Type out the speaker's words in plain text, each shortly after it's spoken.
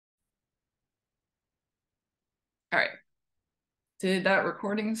All right. Did that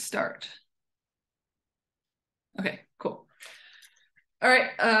recording start? Okay, cool. All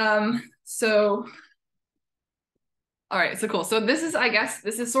right. So cool. So this is, I guess,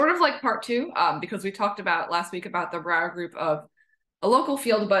 this is sort of like part two, because we talked about last week about the Brauer group of a local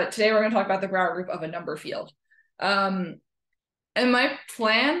field, but today we're going to talk about the Brauer group of a number field. And my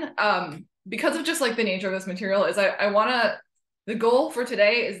plan, because of just like the nature of this material, is I want to, the goal for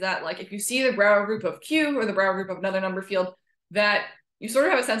today is that like if you see the Brauer group of Q or the Brauer group of another number field, that you sort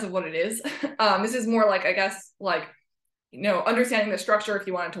of have a sense of what it is. This is more like, I guess, like, understanding the structure if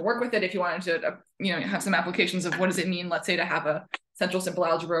you wanted to work with it, if you wanted to, have some applications of what does it mean, let's say, to have a central simple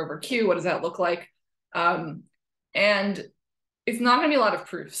algebra over Q, what does that look like? And it's not going to be a lot of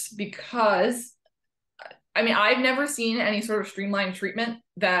proofs because, I've never seen any sort of streamlined treatment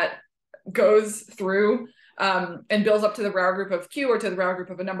that goes through and builds up to the Brauer group of Q or to the Brauer group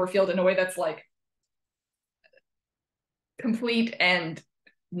of a number field in a way that's like complete and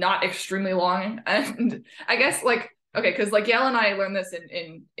not extremely long. And I guess like, okay, because like Yale and I learned this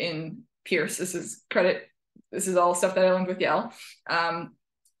in Pierce. This is all stuff that I learned with Yale.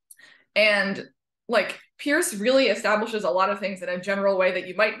 And like Pierce really establishes a lot of things in a general way that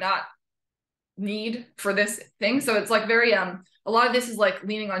you might not need for this thing. So it's like very, a lot of this is like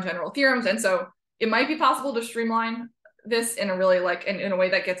leaning on general theorems. And so it might be possible to streamline this in a really like, in a way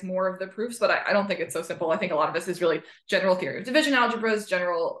that gets more of the proofs, but I don't think it's so simple. I think a lot of this is really general theory of division algebras,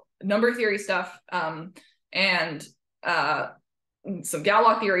 general number theory stuff, and some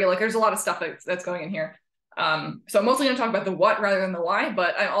Galois theory. Like there's a lot of stuff that's going in here. So I'm mostly going to talk about the what rather than the why,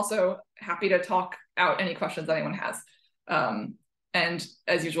 but I'm also happy to talk out any questions that anyone has. And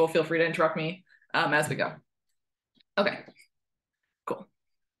as usual, feel free to interrupt me as we go. Okay, cool.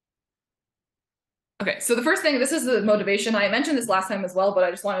 Okay, so the first thing, this is the motivation. I mentioned this last time as well, but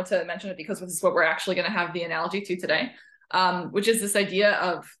I just wanted to mention it because this is what we're actually going to have the analogy to today, which is this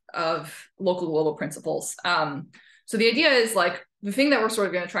idea of local global principles. So the idea is like, the thing that we're sort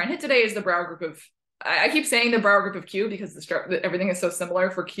of going to try and hit today is the Brauer group of, I keep saying the Brauer group of Q because everything is so similar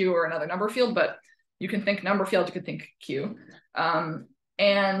for Q or another number field, but you can think number field, you could think Q.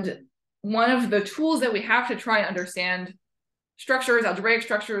 And one of the tools that we have to try and understand structures, algebraic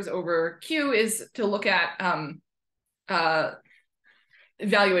structures over Q is to look at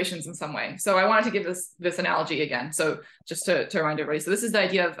valuations in some way. So I wanted to give this analogy again. So just to remind everybody. So this is the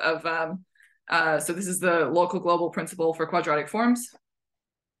idea of so this is the local global principle for quadratic forms.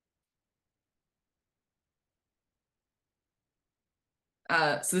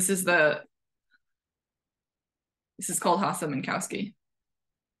 So this is called Hasse-Minkowski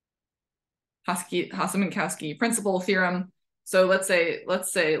principle theorem. So let's say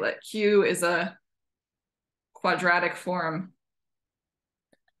that Q is a quadratic form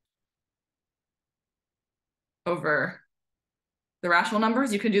over the rational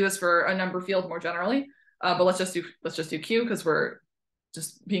numbers. You can do this for a number field more generally, but let's just do Q because we're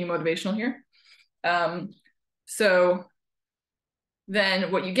just being motivational here. So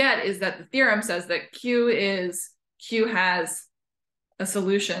then what you get is that the theorem says that Q has a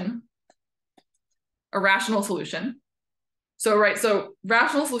solution, a rational solution. So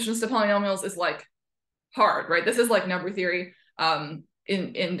rational solutions to polynomials is like hard, right? This is like number theory.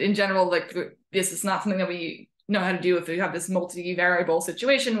 In general, like this is not something that we know how to do if we have this multi-variable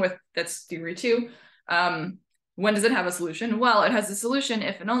situation that's degree 2. When does it have a solution? Well, it has a solution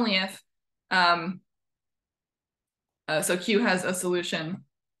if and only if so Q has a solution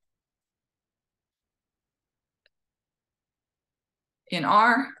in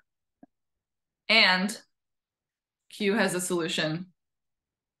R, and Q has a solution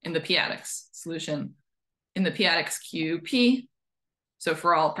in the p-adics, solution in the p-adics QP, so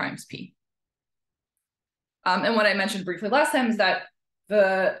for all primes P. And what I mentioned briefly last time is that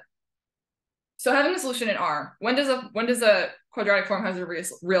so having a solution in R, when does a quadratic form have a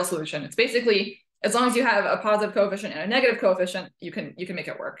real solution? It's basically, as long as you have a positive coefficient and a negative coefficient, you can make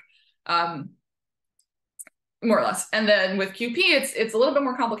it work, more or less. And then with QP, it's a little bit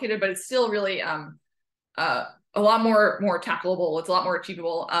more complicated, but it's still really a lot more tackleable. It's a lot more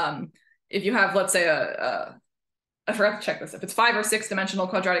achievable. If you have, let's say, I forgot to check this. If it's 5 or 6 dimensional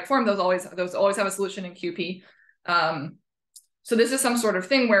quadratic form, those always have a solution in QP. So this is some sort of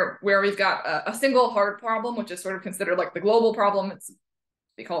thing where we've got a single hard problem, which is sort of considered like the global problem.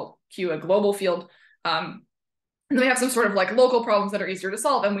 They call Q a global field. And then we have some sort of like local problems that are easier to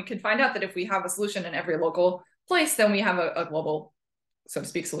solve. And we can find out that if we have a solution in every local place, then we have a global, so to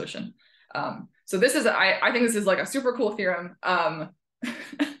speak, solution. So this is, I think this is like a super cool theorem.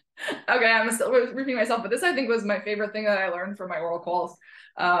 Okay, I'm still repeating myself, but this I think was my favorite thing that I learned from my oral quals.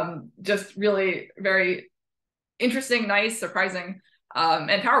 Just really very interesting, nice, surprising,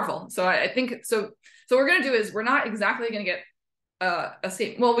 and powerful. So I think so. So what we're going to do is we're not exactly going to get a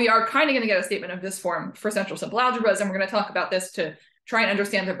statement. Well, we are kind of going to get a statement of this form for central simple algebras, and we're going to talk about this to try and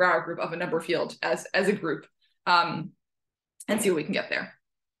understand the Brauer group of a number field as a group, and see what we can get there.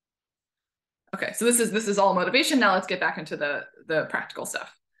 Okay, so this is all motivation. Now let's get back into the practical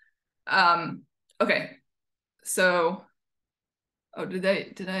stuff. Okay, so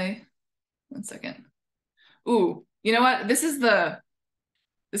did I 1 second. Ooh, you know what? This is the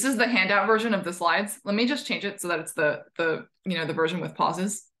handout version of the slides. Let me just change it so that it's the version with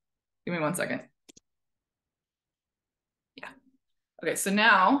pauses. Give me 1 second. Yeah. Okay, so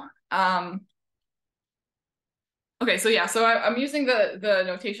now, okay, so yeah, so I'm using the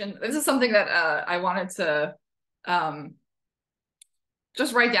notation. This is something that I wanted to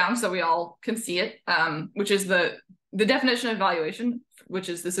just write down so we all can see it, which is the definition of valuation,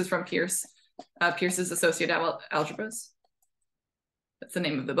 this is from Peirce, Peirce's Associated Algebras. That's the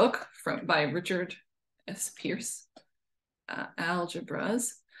name of the book by Richard S. Peirce,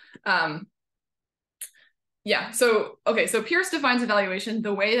 Algebras. Yeah, so, okay, so Peirce defines evaluation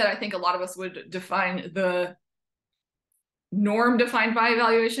the way that I think a lot of us would define the norm defined by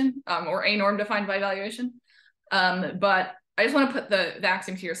evaluation, or a norm defined by evaluation. But I just want to put the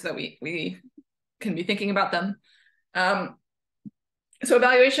axioms here so that we can be thinking about them. So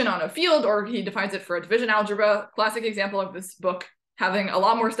evaluation on a field, or he defines it for a division algebra, classic example of this book having a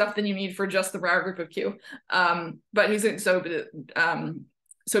lot more stuff than you need for just the Brauer group of Q. But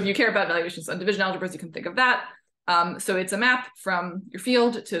so if you care about evaluations on division algebras, you can think of that. So it's a map from your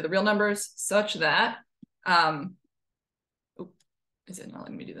field to the real numbers such that, is it not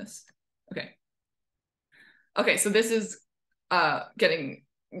letting me do this? Okay. Okay, so this is getting,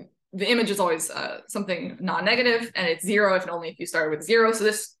 the image is always something non-negative, and it's 0 if and only if you start with 0. So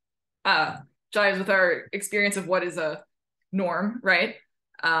this jives with our experience of what is a norm, right?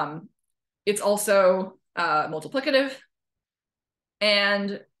 It's also multiplicative.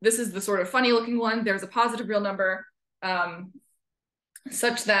 And this is the sort of funny looking one. There's a positive real number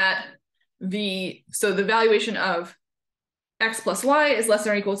such that the valuation of x plus y is less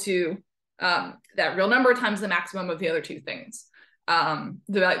than or equal to that real number times the maximum of the other two things.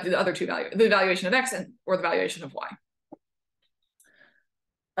 The other two values, the valuation of x or the valuation of y.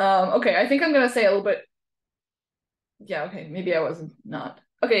 Okay, I think I'm going to say a little bit. Yeah, okay, maybe I wasn't not.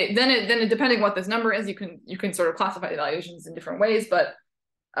 Okay, then depending what this number is, you can sort of classify the valuations in different ways, but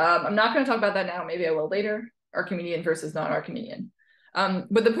I'm not going to talk about that now. Maybe I will later. Archimedean versus non-Archimedean.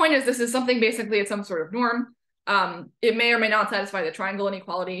 But the point is, this is something basically, it's some sort of norm. It may or may not satisfy the triangle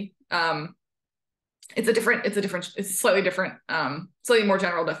inequality. It's a slightly different, slightly more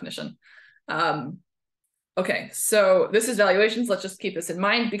general definition. Okay, so this is valuations. Let's just keep this in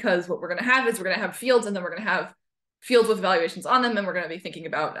mind, because what we're going to have is we're going to have fields, and then we're going to have fields with valuations on them, and we're going to be thinking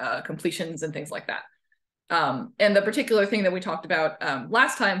about completions and things like that. And the particular thing that we talked about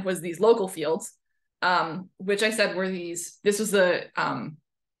last time was these local fields, which I said were these, this was the,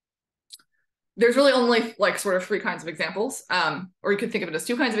 there's really only like sort of 3 kinds of examples, or you could think of it as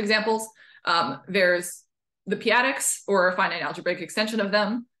 2 kinds of examples. There's the p-adics, or a finite algebraic extension of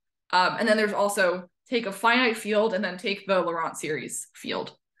them. And then there's also take a finite field and then take the Laurent series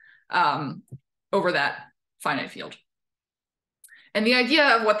field over that finite field. And the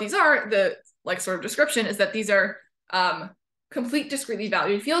idea of what these are, the like sort of description, is that these are complete discretely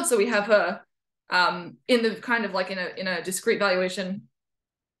valued fields. So we have a in the kind of like in a discrete valuation,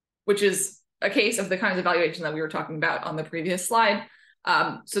 which is a case of the kinds of valuation that we were talking about on the previous slide.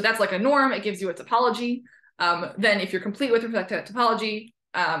 So that's like a norm. It gives you a topology. Then if you're complete with respect to that topology,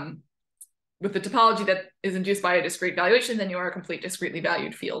 with the topology that is induced by a discrete valuation, then you are a complete discretely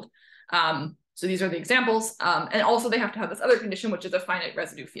valued field. So these are the examples. And also they have to have this other condition, which is a finite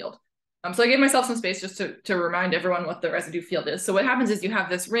residue field. So I gave myself some space just to remind everyone what the residue field is. So what happens is you have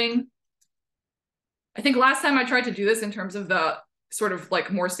this ring. I think last time I tried to do this in terms of the sort of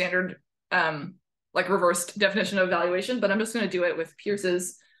like more standard, like reversed definition of valuation, but I'm just going to do it with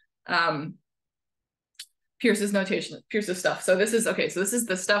Peirce's notation, Peirce's stuff. So this is, okay, so this is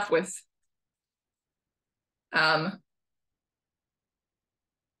the stuff with, oh,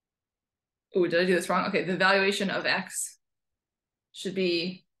 did I do this wrong? Okay, the valuation of x should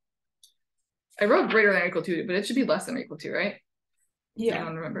be, I wrote greater than or equal to, but it should be less than or equal to, right? Yeah. I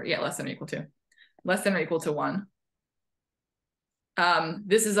don't remember. Yeah, less than or equal to. Less than or equal to 1.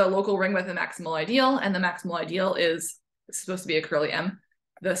 This is a local ring with a maximal ideal, and the maximal ideal is supposed to be a curly M.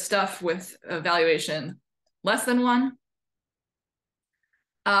 The stuff with a valuation less than 1.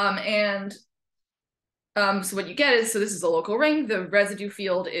 So what you get is, so this is a local ring. The residue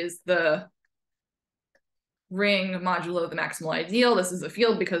field is the ring modulo the maximal ideal. This is a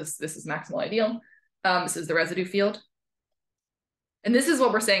field because this is maximal ideal. This is the residue field. And this is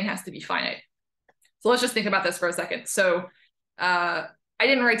what we're saying has to be finite. So let's just think about this for a second. So I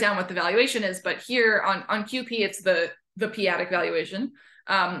didn't write down what the valuation is, but here on QP, it's the p-adic valuation.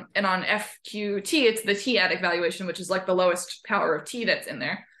 And on FQT, it's the t-adic valuation, which is like the lowest power of t that's in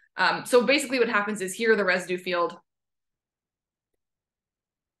there. So basically what happens is here the residue field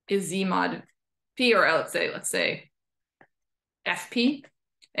is Z mod P, or let's say FP.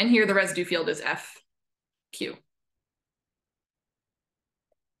 And here the residue field is FQ.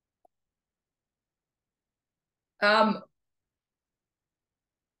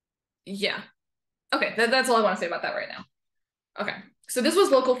 Yeah. Okay, that's all I want to say about that right now. Okay, so this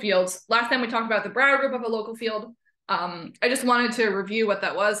was local fields. Last time we talked about the Brauer group of a local field. I just wanted to review what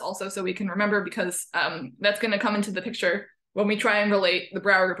that was also so we can remember, because that's going to come into the picture when we try and relate the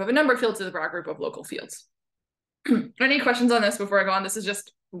Brauer group of a number field to the Brauer group of local fields. Any questions on this before I go on? This is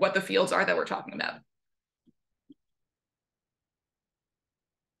just what the fields are that we're talking about.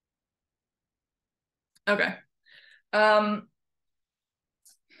 Okay.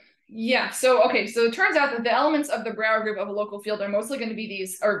 Yeah, so it turns out that the elements of the Brauer group of a local field are mostly going to be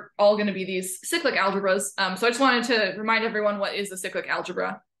these, or all going to be these cyclic algebras. So I just wanted to remind everyone what is the cyclic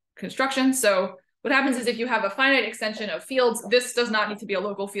algebra construction. So what happens is if you have a finite extension of fields, this does not need to be a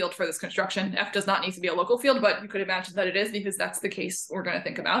local field for this construction. F does not need to be a local field, but you could imagine that it is, because that's the case we're going to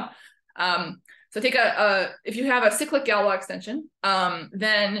think about. So take if you have a cyclic Galois extension,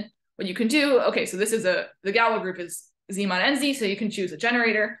 then what you can do, so this is the Galois group is Z mod NZ, so you can choose a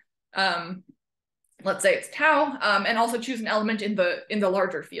generator. Let's say it's tau, and also choose an element in the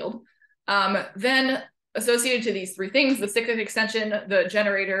larger field. Then associated to these three things, the cyclic extension, the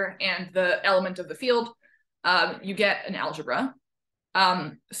generator, and the element of the field, you get an algebra.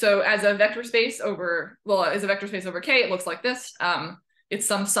 So as a vector space over K, it looks like this. It's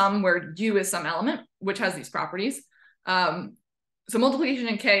some sum where U is some element, which has these properties. So multiplication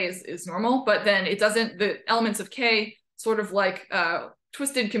in K is normal, but then it doesn't, the elements of K sort of like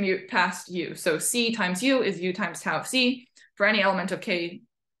twisted commute past U. So C times U is U times tau of C for any element of K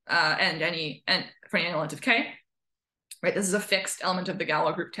and for any element of K, right? This is a fixed element of the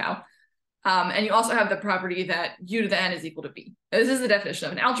Galois group tau. And you also have the property that U to the N is equal to B. This is the definition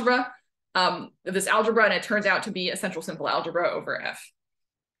of an algebra, of this algebra, and it turns out to be a central simple algebra over F.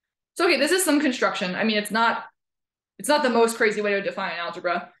 So this is some construction. I mean, it's not the most crazy way to define an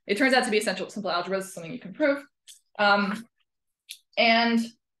algebra. It turns out to be a central simple algebra. This is something you can prove. And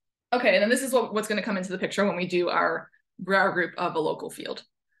then this is what's going to come into the picture when we do our Brauer group of a local field.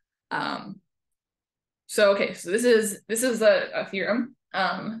 So this is a theorem,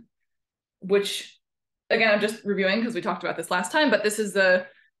 which again, I'm just reviewing because we talked about this last time, but this is the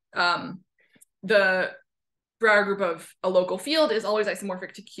Brauer group of a local field is always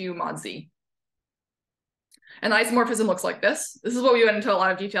isomorphic to Q mod Z. And the isomorphism looks like this. This is what we went into a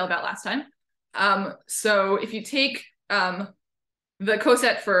lot of detail about last time. So if you take the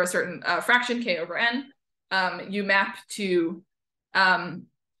coset for a certain fraction K over N, you map to so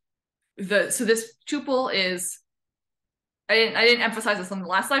this tuple is, I didn't emphasize this on the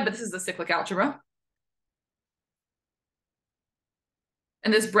last slide, but this is the cyclic algebra.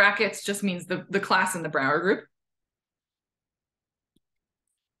 And this brackets just means the class in the Brauer group.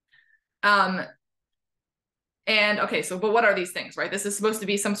 But what are these things, right? This is supposed to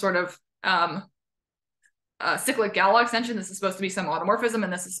be some sort of cyclic Galois extension. This is supposed to be some automorphism,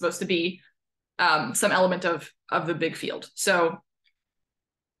 and this is supposed to be some element of the big field. So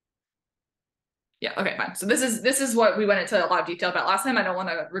yeah, okay, fine. So this is what we went into a lot of detail about last time. I don't want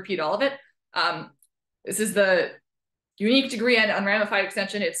to repeat all of it. This is the unique degree n unramified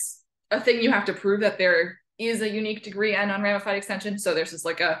extension. It's a thing you have to prove that there is a unique degree n unramified extension. So there's just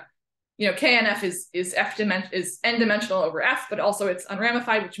like a, KNF is n dimensional over F, but also it's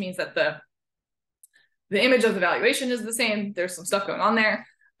unramified, which means that the image of the valuation is the same. There's some stuff going on there.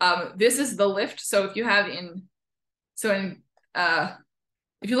 This is the lift. So if you have if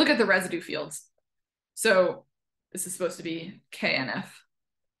you look at the residue fields, so this is supposed to be K and F.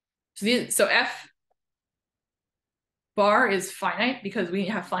 So F bar is finite because we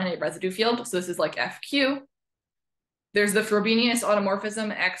have finite residue field. So this is like FQ. There's the Frobenius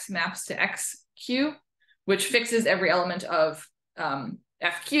automorphism X maps to XQ, which fixes every element of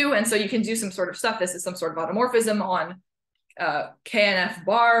FQ. And so you can do some sort of stuff. This is some sort of automorphism on K and F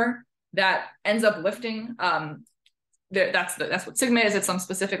bar that ends up lifting. That's what sigma is. It's some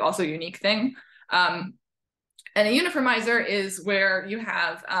specific, also unique thing. And a uniformizer is where you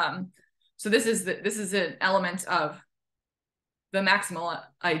have, so this is an element of the maximal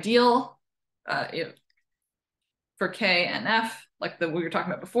ideal. for K and F, like we were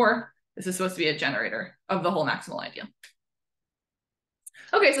talking about before, this is supposed to be a generator of the whole maximal ideal.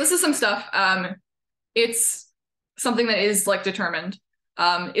 Okay, so this is some stuff. It's something that is like determined.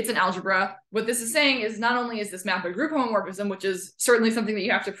 It's an algebra. What this is saying is not only is this map a group homomorphism, which is certainly something that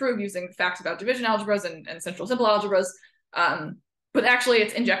you have to prove using facts about division algebras and central simple algebras, but actually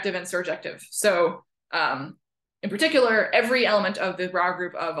it's injective and surjective. So in particular, every element of the Brauer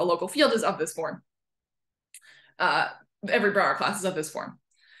group of a local field is of this form. Every Brauer class is of this form.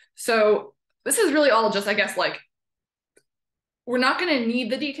 So this is really all just, I guess, like, we're not going to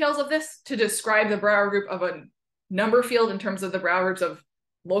need the details of this to describe the Brauer group of a number field in terms of the Brauer groups of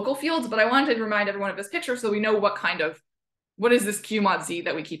local fields, but I wanted to remind everyone of this picture so we know what is this Q mod Z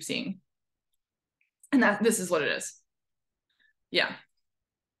that we keep seeing? And that this is what it is. Yeah.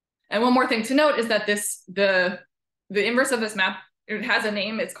 And one more thing to note is that the inverse of this map, it has a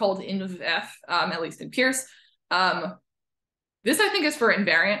name. It's called inv, at least in Pierce. This I think is for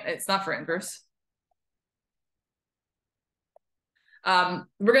invariant. It's not for inverse. We're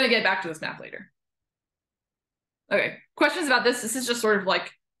going to get back to this map later. Okay, questions about this? This is just sort of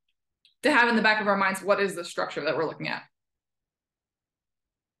like to have in the back of our minds, what is the structure that we're looking at?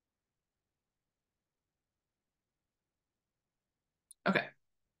 Okay.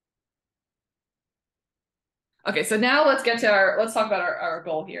 Okay, so now let's talk about our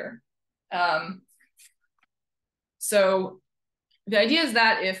goal here. So the idea is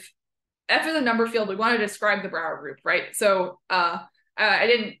that if F is a number field, we want to describe the Brauer group, right? So I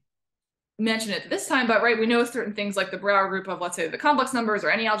didn't mention it this time, but right, we know certain things like the Brauer group of, let's say, the complex numbers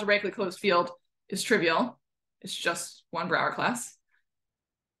or any algebraically closed field is trivial. It's just one Brauer class.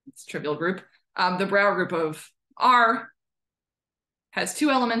 It's a trivial group. The Brauer group of R has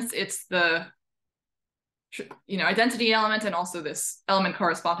two elements. It's the identity element and also this element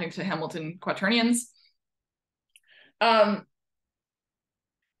corresponding to Hamilton quaternions.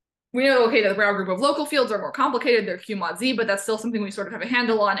 We know, okay, that the Brauer group of local fields are more complicated. They're Q mod Z, but that's still something we sort of have a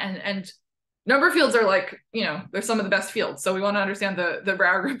handle on. And number fields are like, they're some of the best fields. So we want to understand the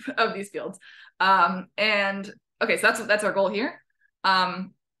Brauer group of these fields. And okay, so that's our goal here.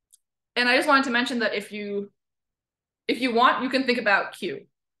 And I just wanted to mention that if you want, you can think about Q.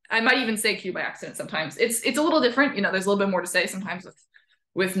 I might even say Q by accident sometimes. It's a little different. There's a little bit more to say sometimes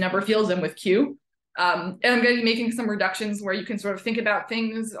with number fields than with Q. And I'm going to be making some reductions where you can sort of think about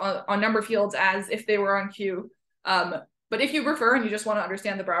things on number fields as if they were on Q. But if you prefer and you just want to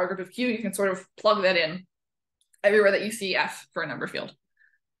understand the Brauer group of Q, you can sort of plug that in everywhere that you see F for a number field.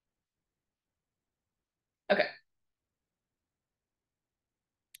 Okay.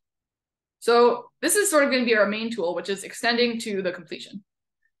 So this is sort of going to be our main tool, which is extending to the completion.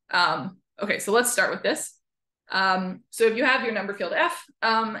 Okay, so let's start with this. So if you have your number field F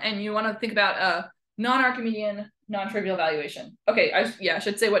and you want to think about a non-Archimedean, non-trivial valuation. Okay, I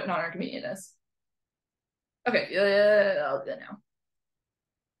should say what non-Archimedean is. Okay, I'll do it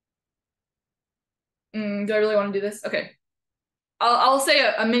now. Do I really want to do this? Okay. I'll say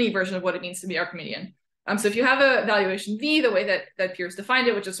a mini version of what it means to be Archimedean. So if you have a valuation V, the way that Pierce defined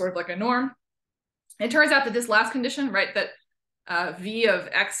it, which is sort of like a norm, it turns out that this last condition, right, that V of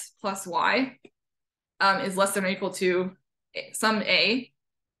X plus Y is less than or equal to some A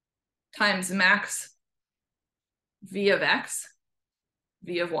times max V of X,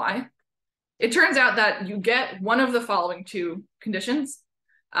 V of Y. It turns out that you get one of the following two conditions.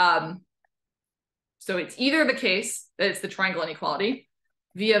 So it's either the case that it's the triangle inequality,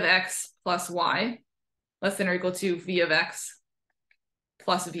 V of X plus Y less than or equal to V of X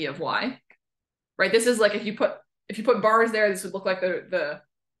plus V of Y, right? This is like if you put bars there, this would look like the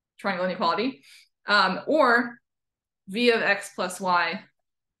triangle inequality, or V of X plus Y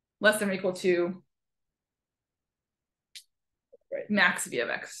less than or equal to max V of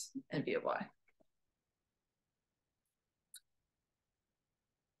X and V of Y.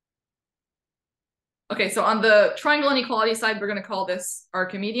 Okay, so on the triangle inequality side, we're going to call this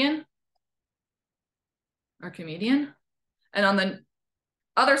Archimedean. And on the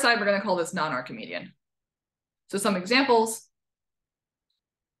other side, we're going to call this non-Archimedean. So some examples.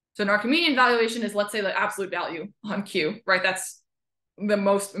 So an Archimedean valuation is, let's say, the absolute value on Q, right? That's the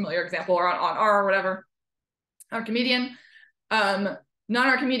most familiar example, or on R or whatever. Archimedean.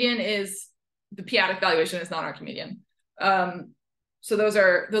 Non-Archimedean is the p-adic valuation is non-Archimedean. So those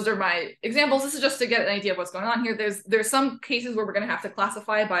are my examples. This is just to get an idea of what's going on here. There's some cases where we're going to have to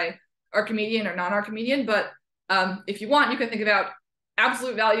classify by Archimedean or non-Archimedean, but if you want, you can think about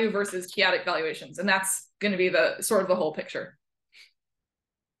absolute value versus p-adic valuations, and that's going to be the sort of the whole picture.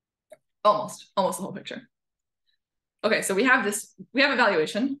 Almost the whole picture. Okay, so we have a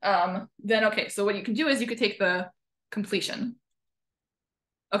valuation. Then okay, so what you can do is you could take the completion.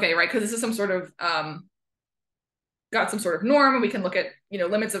 Okay, right, because this is some sort of got some sort of norm, and we can look at, you know,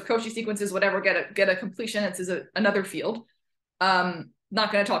 limits of Cauchy sequences, whatever, get a completion. This is another field.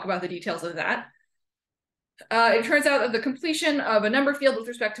 Not going to talk about the details of that. It turns out that the completion of a number field with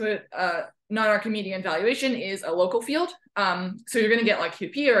respect to a non-Archimedean valuation is a local field. So you're going to get like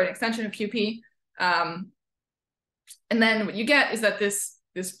QP or an extension of QP. And then what you get is that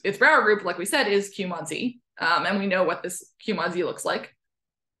its Brauer group, like we said, is Q mod Z. And we know what this Q mod Z looks like.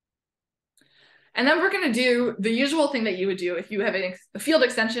 And then we're going to do the usual thing that you would do if you have a field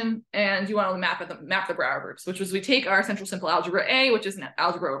extension and you want to map the Brauer groups, which is we take our central simple algebra A, which is an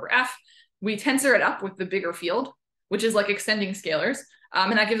algebra over F. We tensor it up with the bigger field, which is like extending scalars.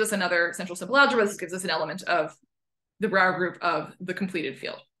 And that gives us another central simple algebra. This gives us an element of the Brauer group of the completed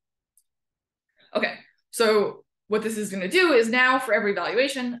field. Okay, so what this is going to do is now for every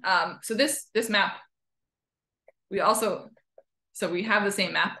valuation, so this map, we have the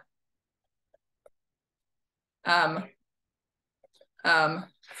same map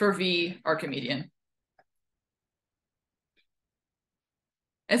for V Archimedean.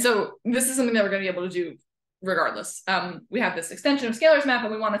 And so this is something that we're going to be able to do regardless. We have this extension of scalars map,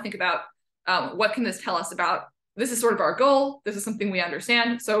 and we want to think about what can this tell us about, this is sort of our goal. This is something we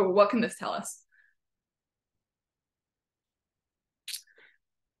understand. So what can this tell us?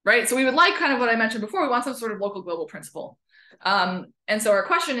 Right, so we would like kind of what I mentioned before, we want some sort of local global principle. And so our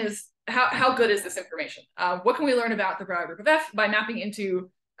question is, how good is this information? What can we learn about the Brauer group of F by mapping into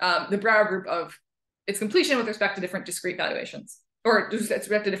the Brauer group of its completion with respect to different discrete valuations, or with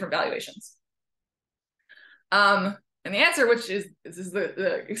respect to different valuations? And the answer, which is, this is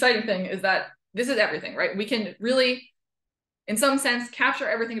the exciting thing, is that this is everything, right? We can really, in some sense, capture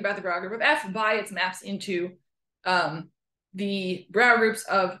everything about the Brauer group of F by its maps into the Brauer groups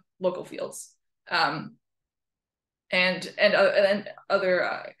of local fields, and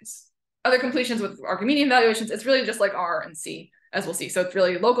other completions with Archimedean valuations. It's really just like R and C, as we'll see. So it's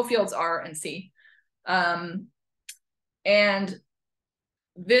really local fields R and C, and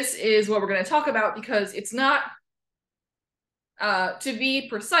this is what we're going to talk about, because it's not, to be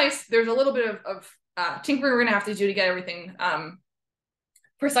precise, there's a little bit of tinkering we're going to have to do to get everything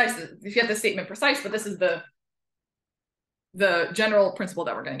precise, if you get the statement precise, but this is the general principle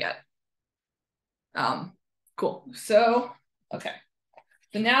that we're going to get. Cool. So, okay.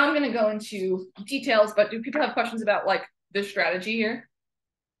 So now I'm going to go into details, but do people have questions about like this strategy here?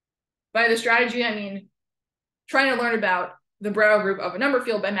 By the strategy, I mean trying to learn about the Brauer group of a number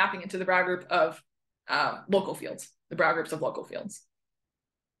field by mapping into the Brauer group of local fields, the Brauer groups of local fields.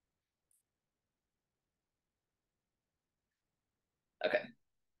 Okay.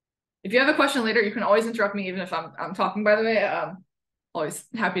 If you have a question later, you can always interrupt me, even if I'm talking, by the way. Always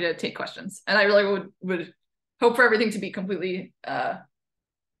happy to take questions. And I really would hope for everything to be completely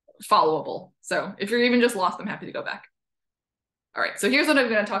followable. So if you're even just lost, I'm happy to go back. All right, so here's what I'm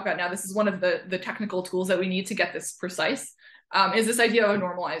going to talk about now. This is one of the technical tools that we need to get this precise, is this idea of a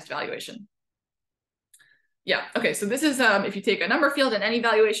normalized valuation. Yeah, okay, so this is if you take a number field in any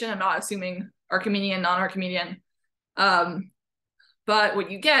valuation, I'm not assuming Archimedean, non-Archimedean, but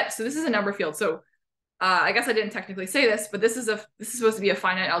what you get, so this is a number field. So I guess I didn't technically say this, but this is supposed to be a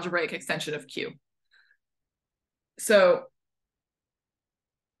finite algebraic extension of Q. So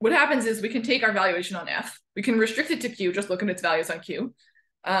what happens is we can take our valuation on F, we can restrict it to Q, just look at its values on Q,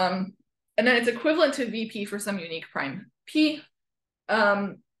 and then it's equivalent to VP for some unique prime P.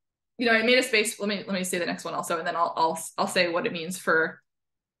 You know, I made a space. Let me say the next one also, and then I'll say what it means for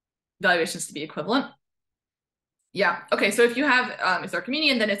valuations to be equivalent. Yeah. Okay. So if you have it's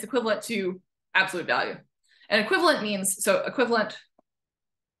Archimedean, then it's equivalent to absolute value. And equivalent means, so equivalent.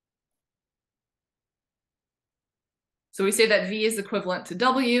 So we say that V is equivalent to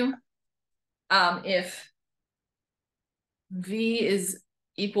W if V is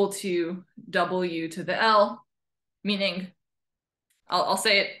equal to W to the L, meaning, I'll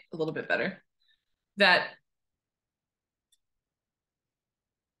say it a little bit better, that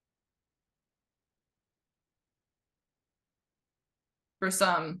for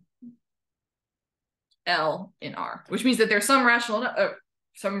some L in R, which means that there's some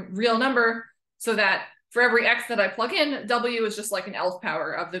some real number, so that for every X that I plug in, W is just like an Lth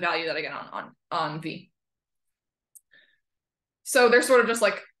power of the value that I get on V. So they're sort of just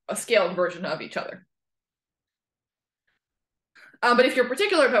like a scaled version of each other. But if you're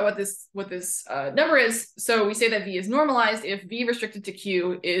particular about what this number is, so we say that V is normalized if V restricted to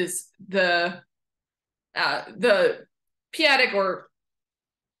Q is the p-adic or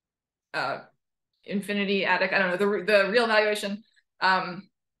infinity adic, I don't know, the real valuation,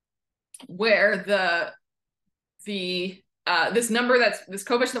 where this number this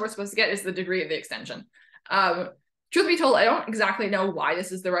coefficient that we're supposed to get is the degree of the extension. Truth be told, I don't exactly know why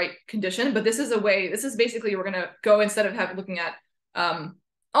this is the right condition, but this is basically, we're going to go, instead of looking at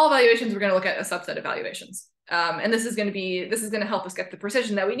all evaluations, we're going to look at a subset of valuations. And this is going to help us get the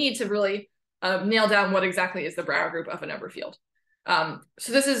precision that we need to really nail down what exactly is the Brauer group of a number field.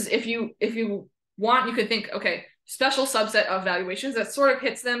 So this is, if you want, you could think, okay, special subset of valuations that sort of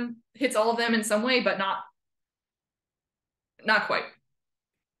hits all of them in some way, but not quite.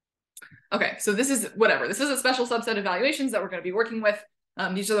 Okay, so this is whatever. This is a special subset of valuations that we're going to be working with.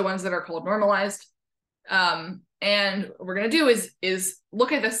 These are the ones that are called normalized. And what we're going to do is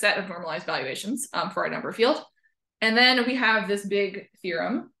look at the set of normalized valuations for our number field. And then we have this big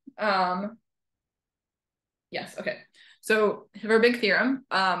theorem. Yes, okay. So we have our big theorem.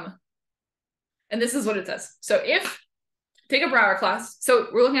 And this is what it says. So take a Brauer class. So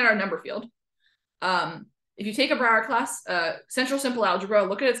we're looking at our number field. If you take a Brauer class, central simple algebra,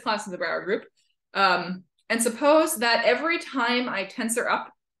 look at its class in the Brauer group, and suppose that every time I tensor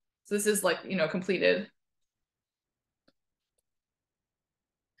up, so this is like, completed.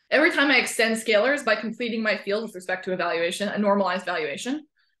 Every time I extend scalars by completing my field with respect to a valuation, a normalized valuation,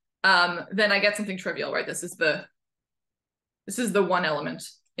 then I get something trivial, right? This is the one element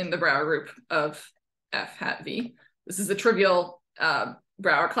in the Brauer group of f hat v. This is the trivial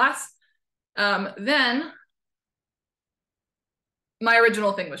Brauer class. Then my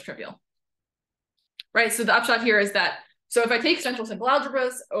original thing was trivial, right? So the upshot here is that, so if I take central simple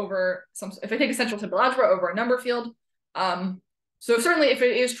algebras over if I take a central simple algebra over a number field, so certainly if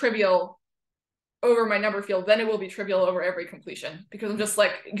it is trivial over my number field, then it will be trivial over every completion, because I'm just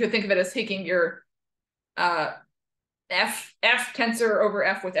like, you could think of it as taking your f tensor over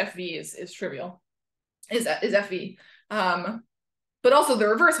f with fv is trivial, is fv. But also the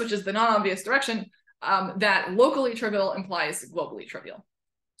reverse, which is the non-obvious direction, that locally trivial implies globally trivial.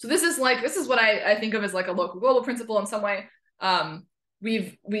 So this is what I think of as like a local global principle in some way.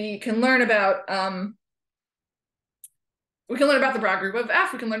 We can learn about the Brauer group of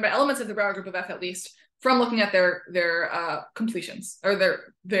f. We can learn about elements of the Brauer group of f, at least, from looking at their completions, or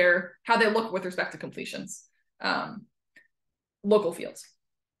their how they look with respect to completions, local fields.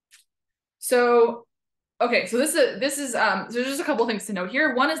 So okay, so this is so there's just a couple things to note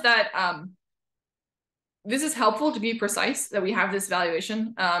here. One is that this is helpful to be precise, that we have this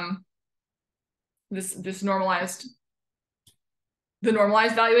valuation, this normalized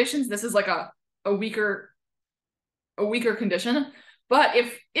valuations. This is like a weaker condition. But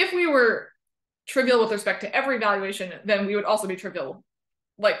if we were trivial with respect to every valuation, then we would also be trivial.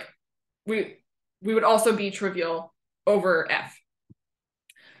 Like we would also be trivial over f.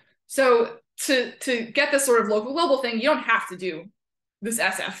 So to get this sort of local global thing, you don't have to do this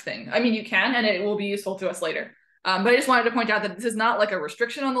SF thing. I mean, you can, and it will be useful to us later. But I just wanted to point out that this is not like a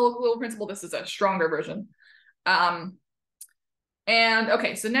restriction on the local global principle. This is a stronger version. And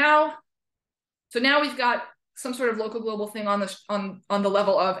okay, so now we've got some sort of local global thing on the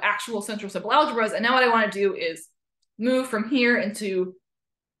level of actual central simple algebras. And now what I want to do is move from here into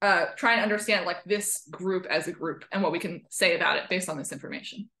trying to understand like this group as a group and what we can say about it based on this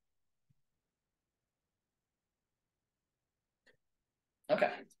information. Okay,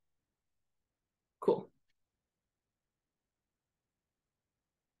 cool.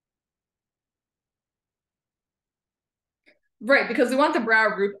 Right, because we want the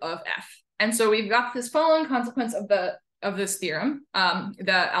Brauer group of f. And so we've got this following consequence of this theorem,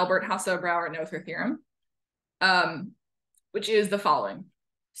 the Albert-Hasse-Noether Theorem, which is the following.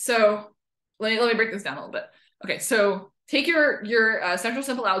 So let me break this down a little bit. Okay, so take your central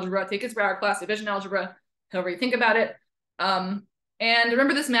simple algebra, take its Brauer class, division algebra, however you think about it. And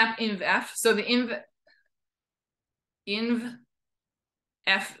remember this map inv f. So the inv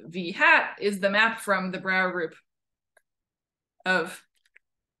f v hat is the map from the Brauer group of,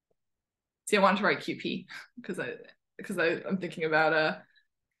 see, I wanted to write QP because I'm thinking about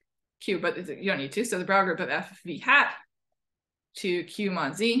Q, but you don't need to. So the Brauer group of f v hat to Q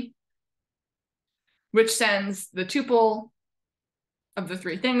mod z, which sends the tuple of the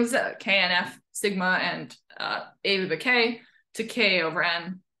three things, k and f, sigma, and a to the k, to k over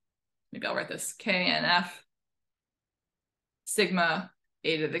n. Maybe I'll write this, k and f, sigma,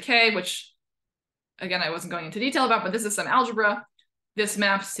 a to the k, which again, I wasn't going into detail about, but this is some algebra. This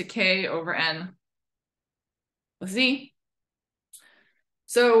maps to k over n with z.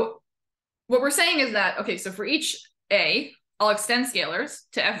 So what we're saying is that, okay, so for each a, I'll extend scalars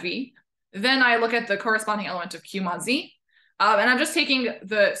to fv. Then I look at the corresponding element of q mod z. And I'm just taking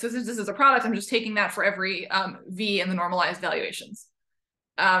so since this is a product, I'm just taking that for every v in the normalized valuations.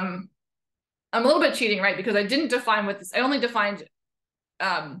 I'm a little bit cheating, right? Because I didn't define what this, I only defined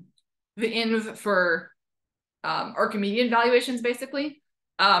the inv for Archimedean valuations, basically.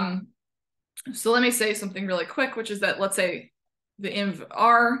 So let me say something really quick, which is that, let's say the inv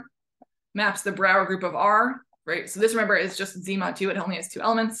R maps the Brauer group of R, right? So this, remember, is just Z mod 2. It only has 2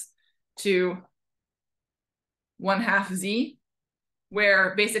 elements, to 1/2 Z,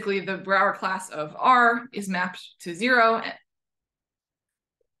 where basically the Brauer class of R is mapped to 0,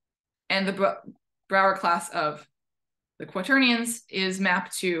 and the Brauer class of the quaternions is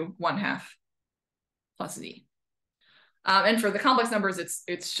mapped to 1/2 plus Z. And for the complex numbers,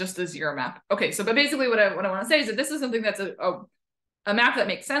 it's just a 0 map. Okay, so but basically what I want to say is that this is something that's a map that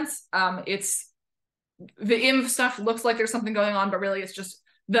makes sense. It's the inv stuff looks like there's something going on, but really it's just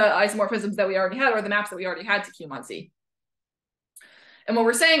the isomorphisms that we already had, or the maps that we already had to Q mod Z. And what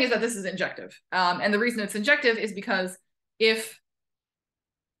we're saying is that this is injective. And the reason it's injective is because if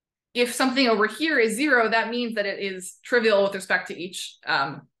something over here is 0, that means that it is trivial with respect to each,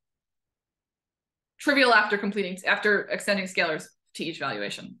 trivial after extending scalars to each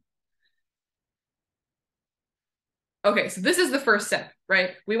valuation. Okay, so this is the first step,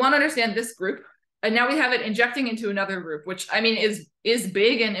 right? We want to understand this group, and now we have it injecting into another group, which I mean is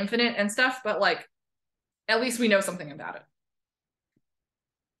big and infinite and stuff, but like at least we know something about it.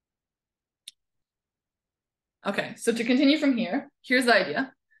 Okay, so to continue from here, here's the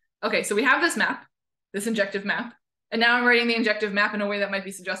idea. Okay, so we have this map, this injective map, and now I'm writing the injective map in a way that might be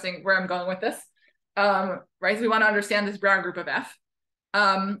suggesting where I'm going with this. Right, so we want to understand this Brauer group of F.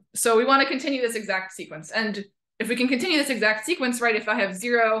 So we want to continue this exact sequence. And if we can continue this exact sequence, right, if I have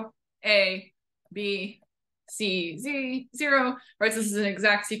 0, A, B, C, Z, 0, right, so this is an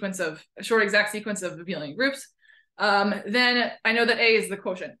exact sequence of, a short exact sequence of abelian groups, then I know that A is the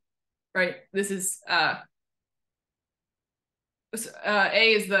quotient, right? This is, A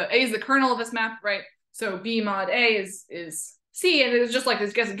is the kernel of this map, right? So B mod A is C, and it's just like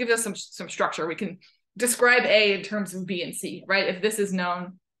this gives us some structure. We can describe A in terms of B and C, right? If this is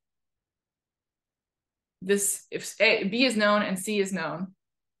known, if B is known and C is known,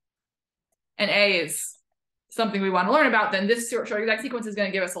 and A is something we want to learn about, then this short exact sequence is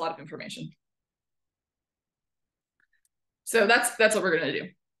going to give us a lot of information. So that's what we're going to do.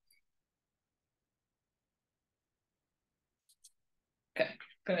 Okay,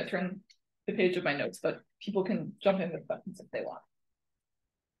 I'm going to turn the page of my notes, but people can jump in with questions if they want.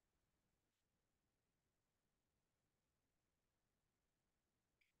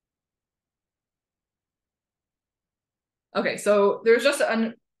 Okay, so there's just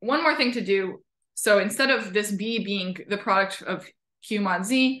one more thing to do. So instead of this B being the product of Q mod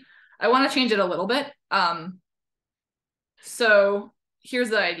Z, I want to change it a little bit. So here's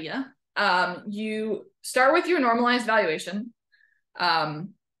the idea. You start with your normalized valuation.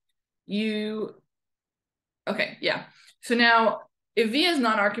 Okay, yeah. So now if V is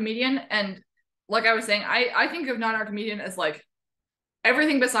non-Archimedean, and like I was saying, I think of non-Archimedean as like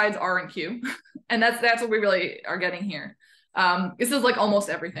everything besides R and Q. And that's what we really are getting here. This is like almost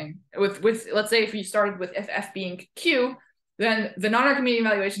everything. With let's say if you started with F being Q, then the non-Archimedean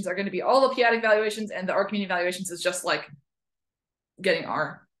valuations are going to be all the p-adic valuations, and the Archimedean valuations is just like getting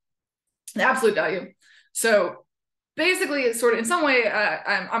R, the absolute value. So basically, it's sort of in some way,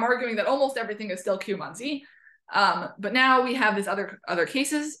 I'm arguing that almost everything is still Q mod Z. But now we have these other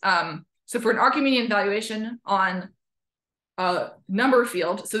cases. So for an Archimedean valuation on a number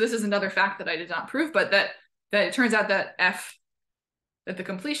field, so this is another fact that I did not prove, but that it turns out that that the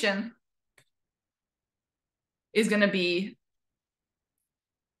completion is going to be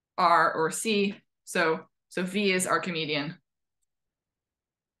R or C. So V is Archimedean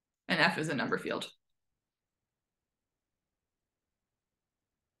and F is a number field.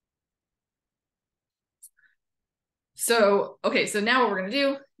 So, okay, so now what we're going to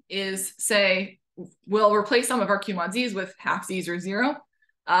do is say, we'll replace some of our Q mod Z's with half Z's or 0.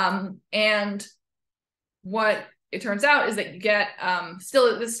 And what it turns out is that you get,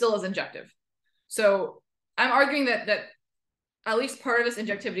 this still is injective. So I'm arguing that at least part of this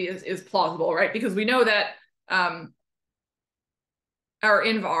injectivity is plausible, right? Because we know that our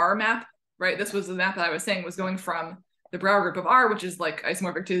inv R map, right? This was the map that I was saying was going from the Brauer group of R, which is like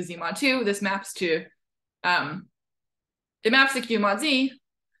isomorphic to Z mod 2. This maps to, it maps to Q mod Z,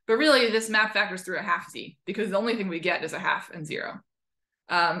 but really this map factors through a half Z, because the only thing we get is a half and 0.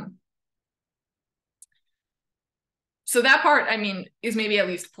 So that part, I mean, is maybe at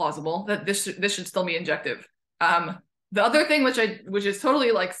least plausible, that this should still be injective. The other thing, which is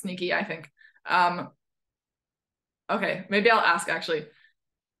totally like sneaky, I think. Okay, maybe I'll ask actually.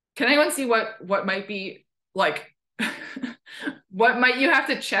 Can anyone see what might be like what might you have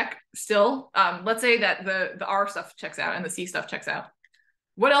to check still? Let's say that the R stuff checks out and the C stuff checks out.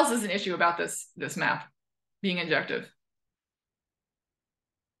 What else is an issue about this map being injective?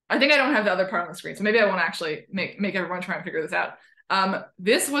 I think I don't have the other part on the screen, so maybe I won't actually make everyone try and figure this out.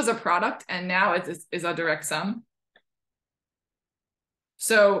 This was a product, and now it is a direct sum.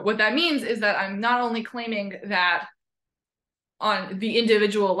 So what that means is that I'm not only claiming that on the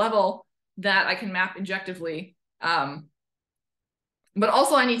individual level that I can map injectively, but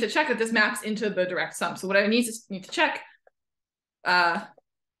also I need to check that this maps into the direct sum. So what I need to check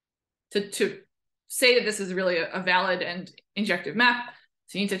to say that this is really a valid and injective map,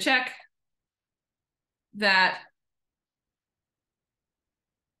 so you need to check that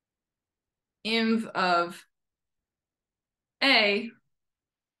inv of A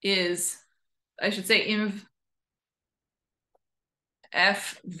is, I should say inv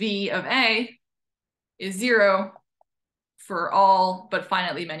fv of A is 0 for all but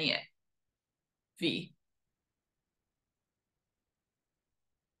finitely many v.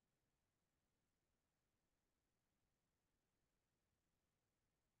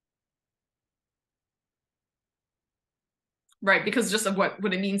 Right, because just of what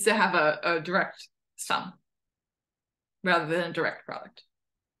it means to have a direct sum rather than a direct product.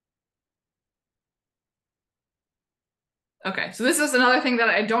 Okay, so this is another thing that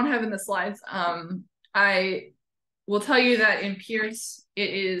I don't have in the slides. I will tell you that in Pierce, it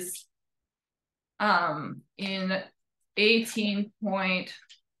is in 18 point,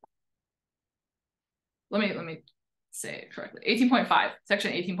 let me say it correctly, 18.5,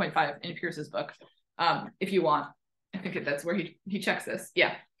 section 18.5 in Pierce's book, if you want. I think that's where he checks this.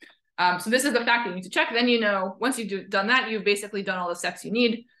 Yeah. So this is the fact that you need to check. Then you know, once you've done that, you've basically done all the steps you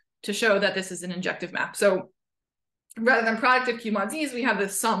need to show that this is an injective map. So rather than product of Q mod Z's, we have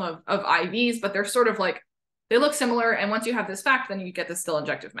this sum of IVs, but they're sort of like, they look similar. And once you have this fact, then you get this still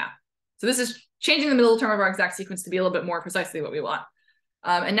injective map. So this is changing the middle term of our exact sequence to be a little bit more precisely what we want.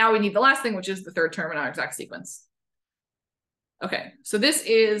 And now we need the last thing, which is the third term in our exact sequence. Okay, so this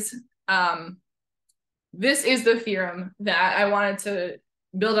is the theorem that I wanted to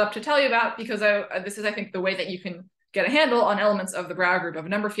build up to tell you about, because this is, I think, the way that you can get a handle on elements of the Brauer group of a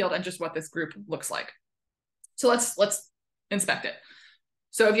number field and just what this group looks like. So let's inspect it.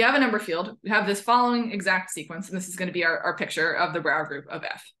 So if you have a number field, we have this following exact sequence, and this is going to be our picture of the Brauer group of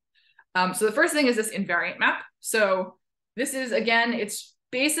F. So the first thing is this invariant map. So this is, again, it's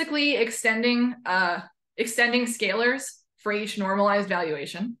basically extending scalars for each normalized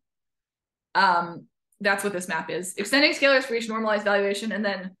valuation. That's what this map is. Extending scalars for each normalized valuation, and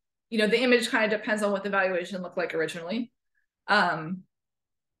then, you know, the image kind of depends on what the valuation looked like originally.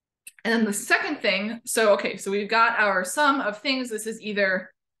 And then the second thing, so we've got our sum of things. This is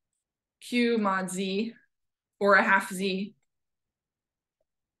either Q mod Z or a half Z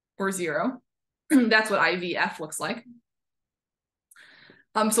or 0. That's what IVF looks like.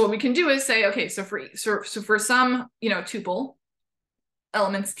 So what we can do is say, okay, so for some, you know, tuple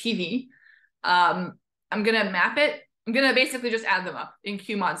elements TV, I'm going to map it. I'm going to basically just add them up in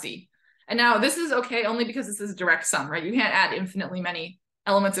Q mod Z. And now this is okay only because this is a direct sum, right? You can't add infinitely many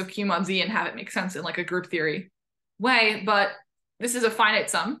elements of Q mod Z and have it make sense in like a group theory way, but this is a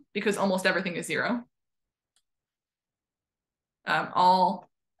finite sum because almost everything is 0. All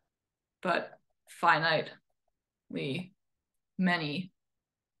but finitely many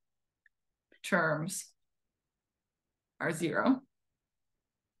terms are 0.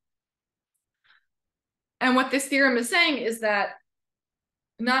 And what this theorem is saying is that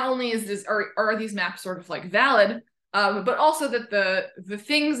not only is this are these maps sort of like valid, but also that the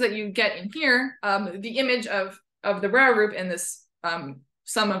things that you get in here, the image of the Brauer group in this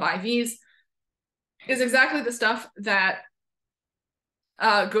sum of IVs is exactly the stuff that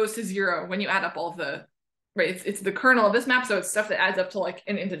goes to 0 when you add up all of the, right? It's the kernel of this map, so it's stuff that adds up to like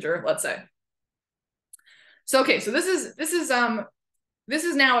an integer, let's say. So okay, so this is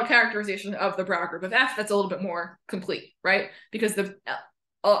now a characterization of the Brauer group of F that's a little bit more complete, right? Because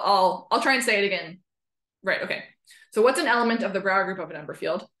I'll try and say it again. Right, okay. So what's an element of the Brauer group of a number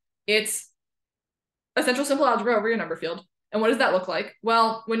field? It's a central simple algebra over your number field. And what does that look like?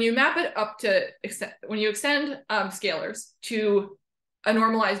 Well, when you map it up to, when you extend scalars to a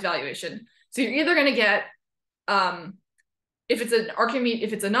normalized valuation, so you're either going to get, if it's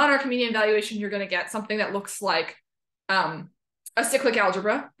a non-Archimedean valuation, you're going to get something that looks like a cyclic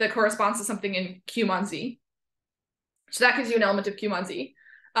algebra that corresponds to something in Q mod Z. So that gives you an element of Q mod Z.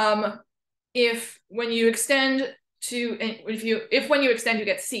 If when you extend you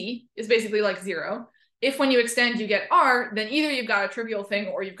get C, is basically like 0. If when you extend you get R, then either you've got a trivial thing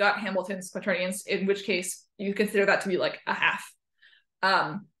or you've got Hamilton's quaternions, in which case you consider that to be like a half,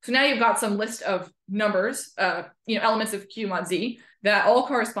 So now you've got some list of numbers, elements of Q mod Z that all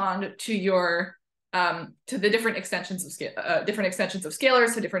correspond to your to the different extensions of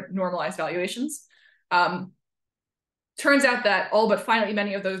scalars, to different normalized valuations. Turns out that all but finally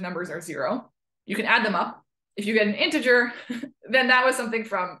many of those numbers are 0. You can add them up. If you get an integer, then that was something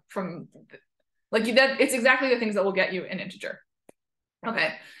from like that. It's exactly the things that will get you an integer.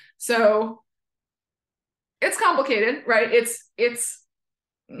 Okay, so it's complicated, right? It's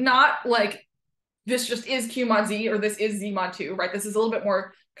not like this just is Q mod Z or this is Z mod 2, right? This is a little bit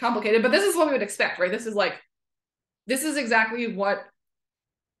more complicated, but this is what we would expect, right? This is like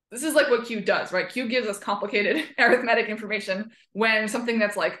what Q does, right? Q gives us complicated arithmetic information when something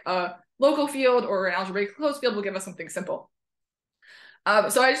that's like a local field or an algebraic closed field will give us something simple.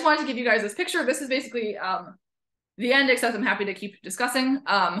 So I just wanted to give you guys this picture. This is basically the end, except I'm happy to keep discussing.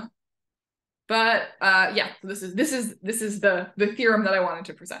 Yeah, so this is the theorem that I wanted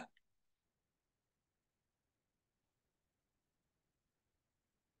to present.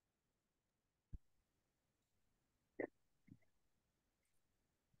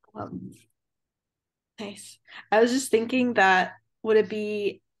 Nice. I was just thinking that would it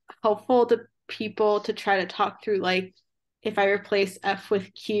be helpful to people to try to talk through, like, if I replace F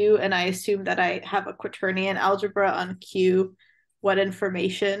with Q and I assume that I have a quaternion algebra on Q, what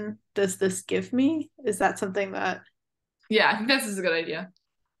information does this give me? Is that something that... Yeah, I think this is a good idea.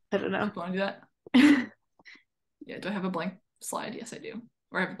 I don't know. Do you want to do that? Yeah, do I have a blank slide? Yes, I do.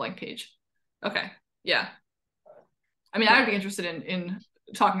 Or I have a blank page. Okay, yeah. I mean, I would be interested in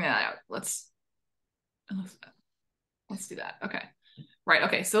talking that out. Let's do that. Okay. Right,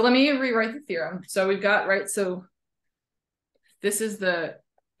 okay, so let me rewrite the theorem. So we've got, right, so this is the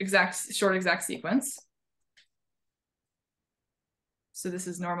short exact sequence. So this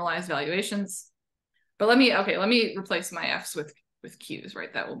is normalized valuations. But let me replace my F's with Q's,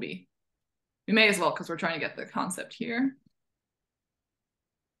 right? That will be, we may as well, because we're trying to get the concept here.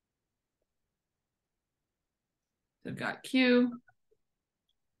 So we've got Q.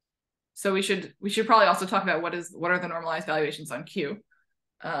 So we should probably also talk about what are the normalized valuations on Q.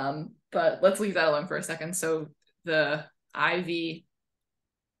 But let's leave that alone for a second. So the IV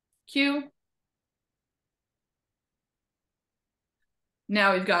Q.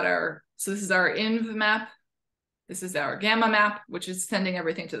 Now we've got so this is our inv map. This is our gamma map, which is sending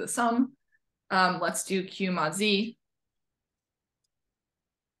everything to the sum. Let's do Q mod Z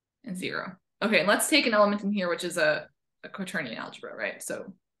and 0. Okay, and let's take an element in here, which is a quaternion algebra, right?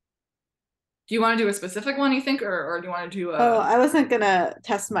 So do you want to do a specific one, you think, or do you want to do a... Oh, I wasn't gonna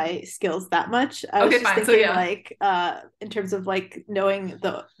test my skills that much. I was just thinking, like, in terms of like knowing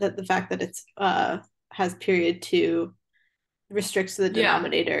the fact that it's has period 2 restricts to the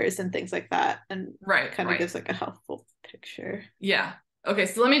denominators and things like that, and kind of gives like a helpful picture. Yeah. Okay,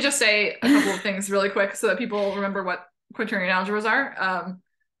 so let me just say a couple of things really quick so that people remember what quaternion algebras are.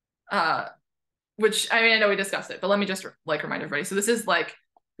 Which, I mean, I know we discussed it, but let me just like remind everybody. So this is like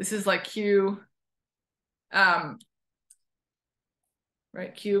Q, right?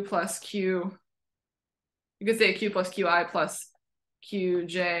 Q plus Q. You could say Q plus QI plus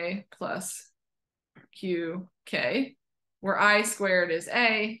QJ plus QK, where I squared is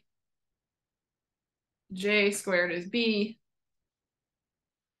A, J squared is B.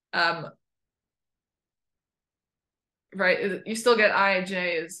 Right? You still get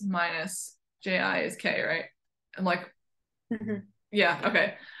IJ is minus JI is K, right? And like, yeah,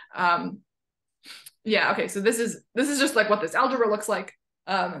 okay. Yeah, okay, so this is just like what this algebra looks like.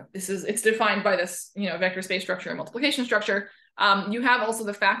 It's defined by this, vector space structure and multiplication structure. You have also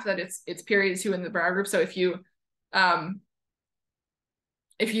the fact that it's period 2 in the Brauer group. So if you add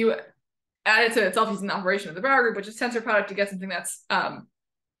it to itself using the operation of the Brauer group, which is tensor product, to get something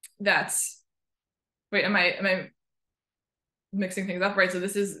that's wait, am I mixing things up? Right, so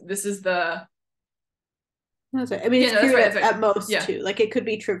this is the... No, sorry. I mean, it's period at most 2. Like, it could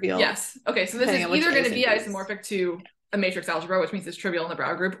be trivial. Yes. Okay, so this is either going to be isomorphic to a matrix algebra, which means it's trivial in the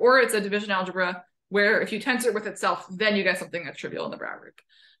Brauer group, or it's a division algebra where if you tensor with itself, then you get something that's trivial in the Brauer group,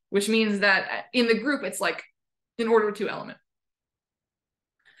 which means that in the group, it's like an order 2 element.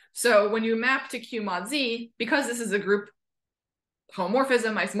 So when you map to Q mod Z, because this is a group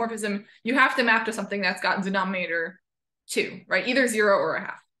homomorphism, isomorphism, you have to map to something that's got denominator 2, right? Either 0 or a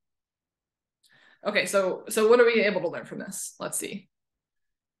half. Okay, so what are we able to learn from this? Let's see.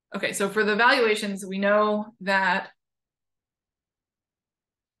 Okay, so for the valuations, we know that...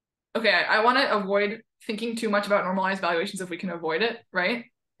 Okay, I want to avoid thinking too much about normalized valuations if we can avoid it, right?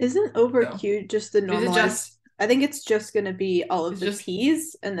 Isn't over Q just the normalized? I think it's just going to be all of the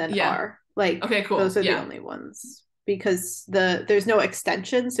P's and then R. Like, okay, cool. Those are the only ones. because there's no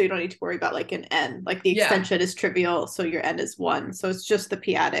extension, so you don't need to worry about like an n. Like the extension is trivial, so your n is 1. So it's just the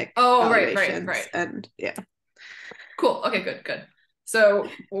p-adic valuations. Right. And yeah. Cool. Okay, good. So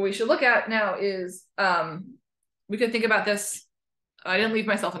what we should look at now is we could think about this. I didn't leave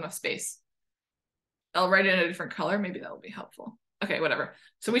myself enough space. I'll write it in a different color. Maybe that will be helpful. Okay, whatever.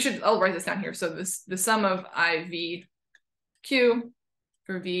 So I'll write this down here. So the sum of IV Q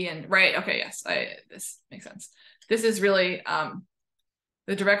for V and right. Okay, yes, this makes sense. This is really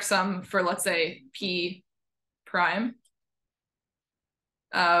the direct sum for, let's say, P prime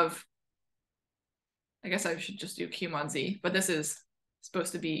of, I guess I should just do Q mod Z, but this is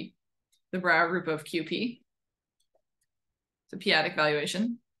supposed to be the Brauer group of QP. It's a p-adic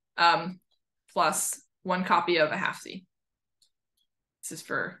valuation, plus 1 copy of a half Z. This is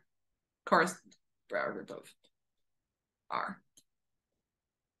for Brauer group of R.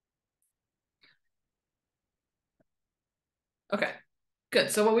 Okay, good.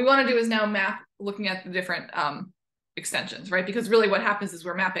 So what we want to do is now map, looking at the different extensions, right? Because really what happens is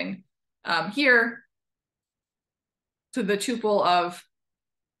we're mapping here to the tuple of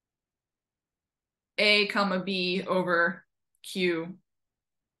A comma B over Q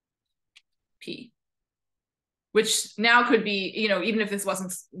P, which now could be, you know, even if this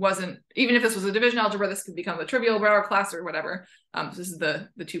even if this was a division algebra, this could become the trivial Brauer class or whatever. So this is the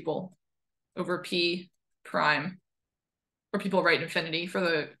tuple over P prime, or people write infinity for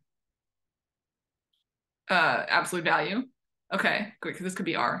the absolute value. Okay, great, because this could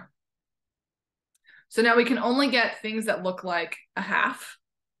be R. So now we can only get things that look like a half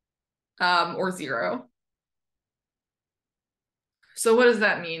or 0. So what does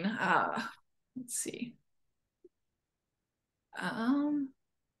that mean? Let's see. But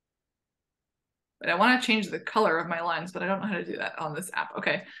I want to change the color of my lines, but I don't know how to do that on this app.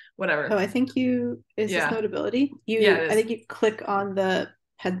 Okay, whatever. Oh, I think is this Notability? I think you click on the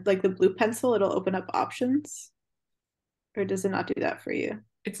like the blue pencil, it'll open up options. Or does it not do that for you?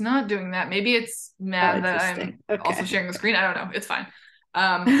 It's not doing that. Maybe it's mad that I'm also sharing the screen. I don't know. It's fine.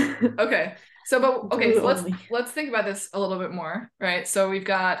 Okay. So let's think about this a little bit more, right? So we've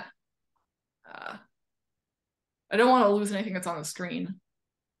got I don't want to lose anything that's on the screen.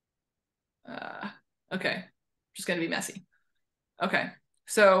 Okay. Just gonna be messy. Okay.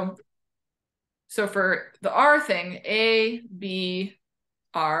 So for the R thing, A, B,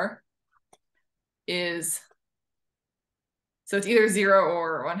 R is, so it's either 0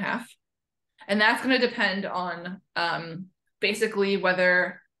 or 1/2. And that's going to depend on basically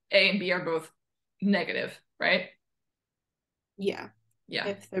whether A and B are both negative, right? Yeah. Yeah.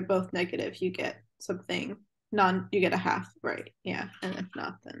 If they're both negative, you get something you get a half, right? Yeah. And if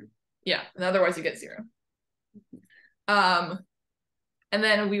not, then yeah. And otherwise you get 0. And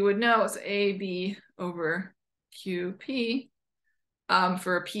then we would know it's A, B over Q, P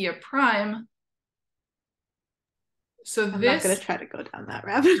for a P of prime. So I'm not going to try to go down that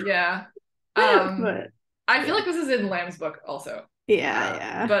rabbit hole. Yeah. But I feel like this is in Lamb's book also.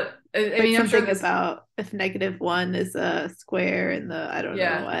 Yeah. But I mean, I'm sure about if -1 is a square in the I don't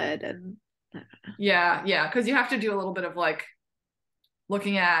know what, and yeah, because you have to do a little bit of like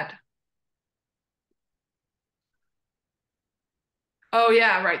looking at. Oh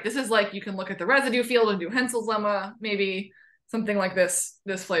yeah, right. This is like you can look at the residue field and do Hensel's lemma, maybe something like this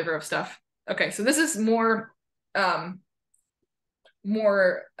flavor of stuff. Okay, so this is more I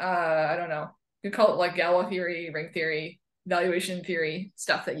don't know. You could call it like Galois theory, ring theory, valuation theory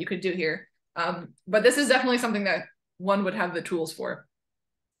stuff that you could do here. But this is definitely something that one would have the tools for.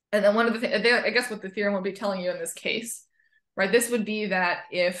 And then one of the things, I guess what the theorem would be telling you in this case, right? This would be that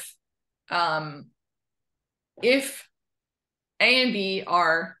if A and B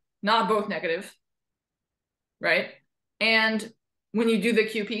are not both negative, right? And when you do the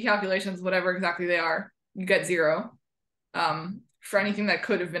QP calculations, whatever exactly they are, you get 0 for anything that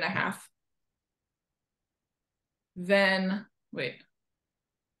could have been a half. Then, wait.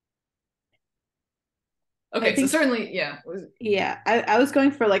 Okay, so certainly, yeah. Yeah, I was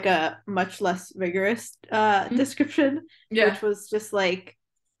going for like a much less rigorous description, which was just like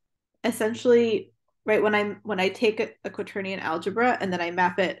essentially, right, when I take a quaternion algebra and then I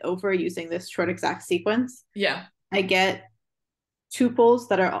map it over using this short exact sequence, I get tuples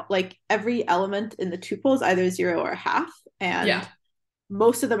that are like every element in the tuple is either 0 or a half, and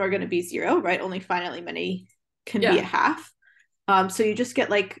most of them are going to be 0, right? Only finitely many can be a half. So you just get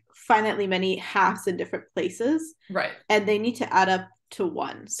like finitely many halves in different places, right? And they need to add up to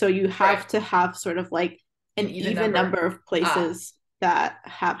 1. So you have to have sort of like an even number of places that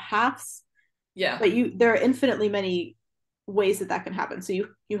have halves. Yeah. But there are infinitely many ways that can happen. So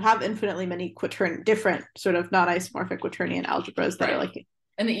you have infinitely many different sort of non-isomorphic quaternion algebras that are like,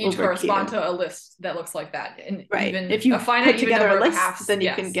 and they each correspond to a list that looks like that. And even if you a finite put together even a number list, of halves, then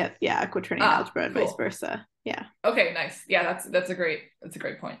you can get a quaternion algebra and vice versa. Yeah. Okay, nice. Yeah, that's a great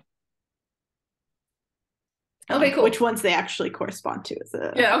point. Okay, cool. Which ones they actually correspond to is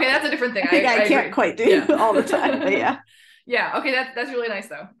yeah. Okay, that's a different thing. I can't quite do all the time, but yeah. Yeah. Okay, that's really nice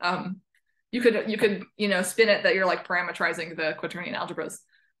though. You could spin it that you're like parametrizing the quaternion algebras.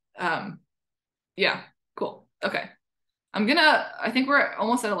 Yeah. Cool. Okay. I think we're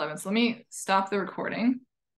almost at 11, so let me stop the recording.